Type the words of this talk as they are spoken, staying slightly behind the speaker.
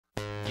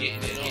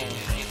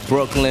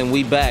Brooklyn,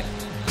 we back.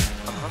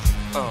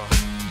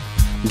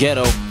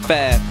 Ghetto,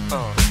 fab.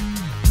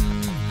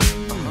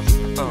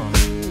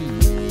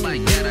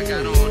 Like that, I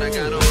got on, I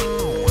got on.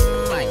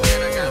 Like that,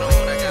 I got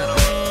on, I got on.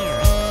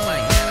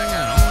 Like that, I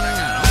got on, I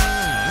got on. Like that,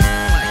 I got on.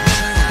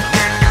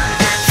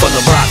 From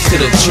the rocks to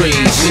the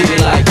trees, we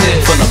be like this.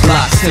 From the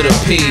blocks to the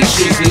P's,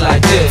 streets be like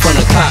this. From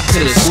the cop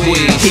to the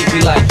squeeze, keep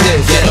it like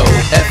this. Ghetto,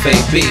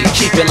 FAB,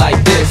 keep it like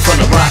this.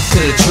 From the rocks to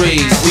the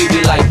trees, we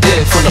be like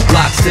this. From the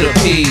blocks to the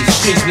P's,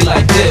 streets be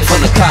like this.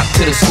 From the cop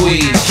to the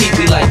squeeze, keep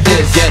it like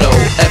this. Ghetto,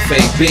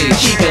 FAB,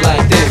 keep it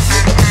like this.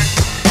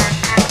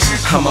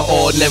 I'm an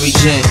ordinary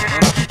gent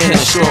in a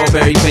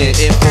strawberry bent.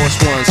 Air Force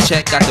Ones,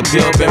 check out the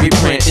Burberry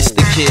print. It's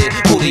the kid,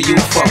 who do you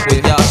fuck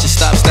with? Y'all should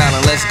stop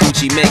styling, less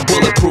Gucci, make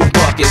bulletproof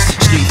buckets.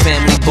 Street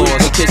family boys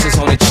with kisses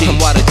on the cheek.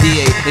 Come while the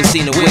DA ain't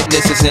seen the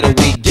witnesses in a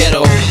week.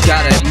 Ghetto,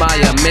 gotta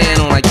admire a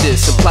man on like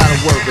this. Supply to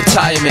work,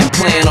 retirement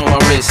plan on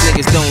my wrist.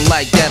 Niggas don't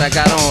like that I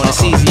got on.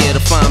 It's easier to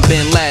find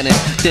Bin Laden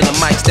than the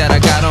mics that I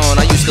got on.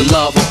 I used to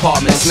love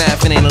apartments,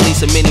 snapping ain't at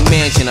least a mini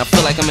mansion. I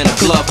feel like I'm in a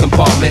glove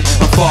compartment.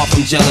 I'm far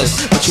from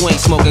jealous, but you ain't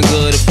smoking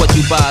good if what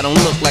you buy don't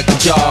look like a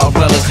jar of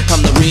relish.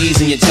 I'm the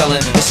reason you're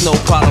telling. It's no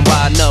problem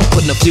riding up,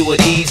 putting a few of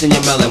these in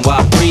your melon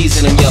while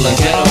breezing and yelling.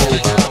 Ghetto,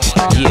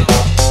 yeah.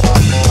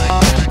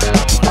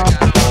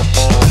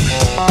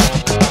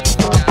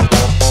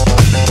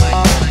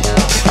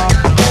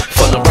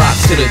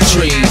 To the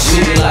trees, we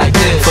be like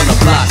this. From the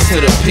blocks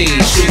to the P's,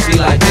 streets be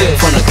like this.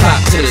 From the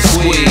cop to the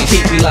squeeze,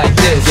 keep me like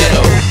this.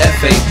 Ghetto,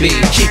 FAB,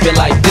 keep it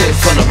like this.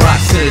 From the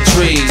rocks to the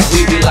trees,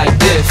 we be like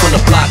this. From the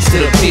blocks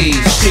to the P's,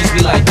 streets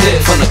be like this.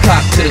 From the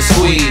cop to the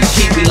squeeze,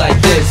 keep me like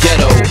this.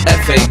 Ghetto,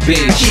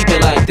 FAB, keep it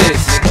like this.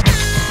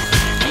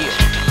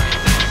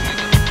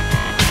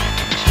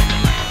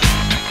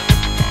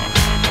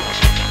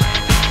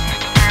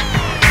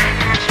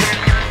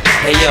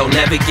 Hey yo,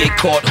 never get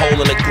caught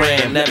holding a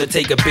gram. Never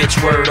take a bitch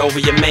word over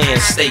your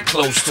man. Stay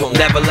close to him.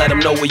 Never let him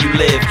know where you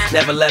live.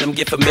 Never let him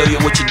get familiar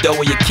with your dough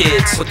or your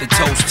kids. Put the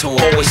toast to him.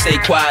 Always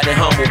stay quiet and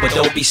humble, but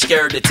don't be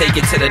scared to take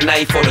it to the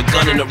knife or the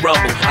gun in the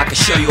rumble. I can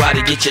show you how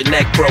to get your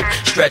neck broke.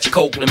 Stretch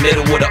coke in the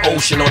middle of the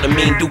ocean on a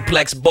mean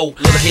duplex boat.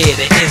 Little here,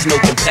 there is no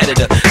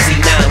competitor.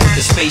 Z9 with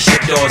the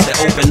spaceship doors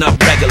that open up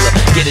regular.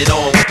 Get it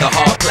on with the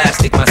hard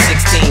plastic. My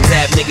 16s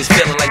have niggas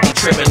feeling like they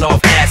tripping off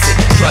acid.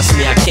 Trust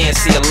me, I can't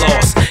see a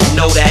loss.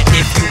 Know that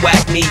if you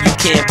whack me, you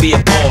can't be a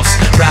boss.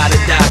 Ride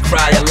or die,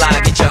 cry or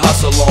lie, get your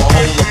hustle on.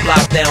 Hold the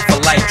block down for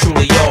life,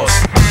 truly yours.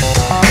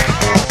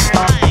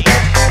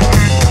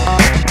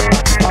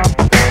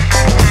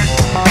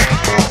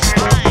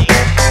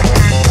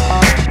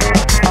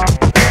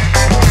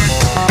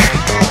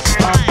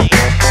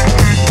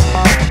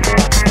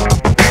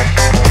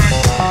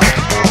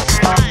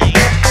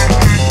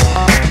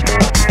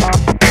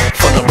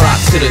 From the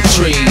rocks to the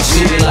trees,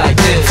 we be like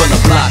this. From the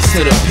blocks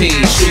to the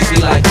P's, streets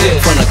be like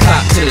this. From the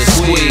cop to the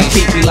squeeze,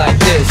 keep me like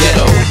this.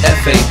 Ghetto,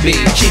 FAB,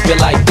 keep it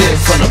like this.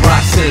 From the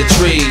rocks to the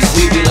trees,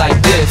 we be like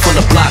this. From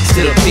the blocks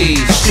to the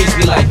P's, streets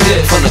be like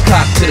this. From the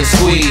cop to the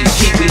squeeze,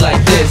 keep me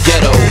like this.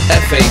 Ghetto,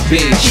 FAB,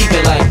 keep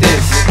it like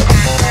this.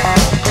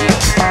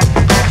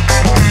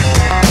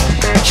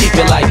 Keep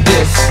it like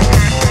this.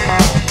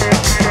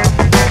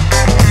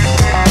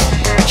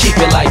 Keep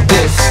it like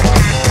this.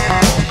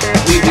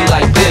 We be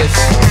like this.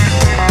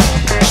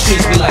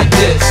 Streets be like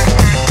this.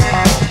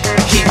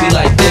 Keep it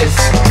like this.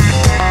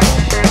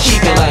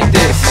 Keep it like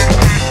this.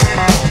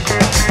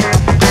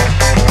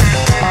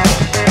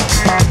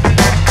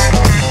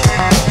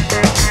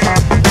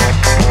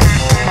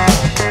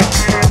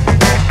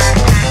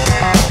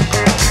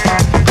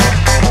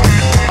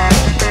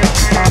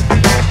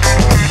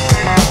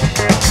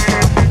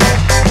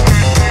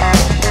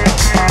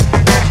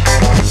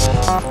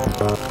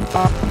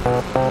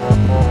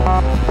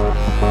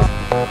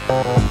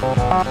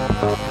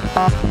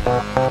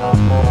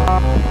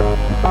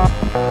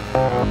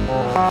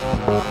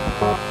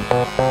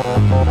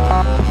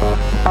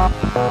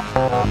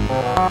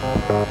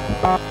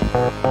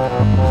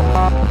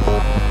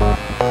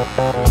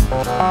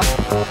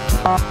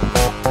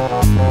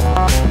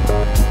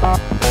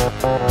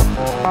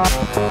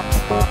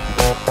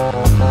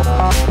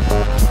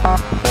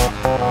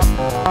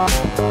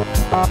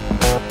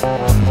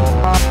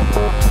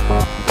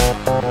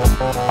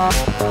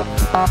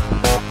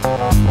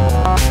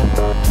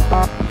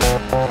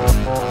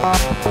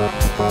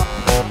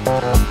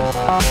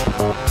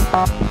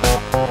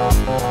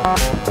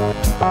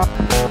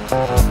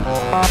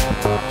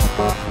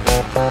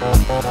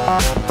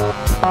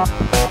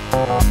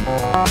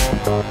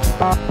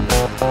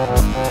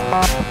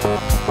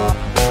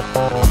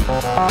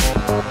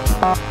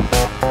 Thank you.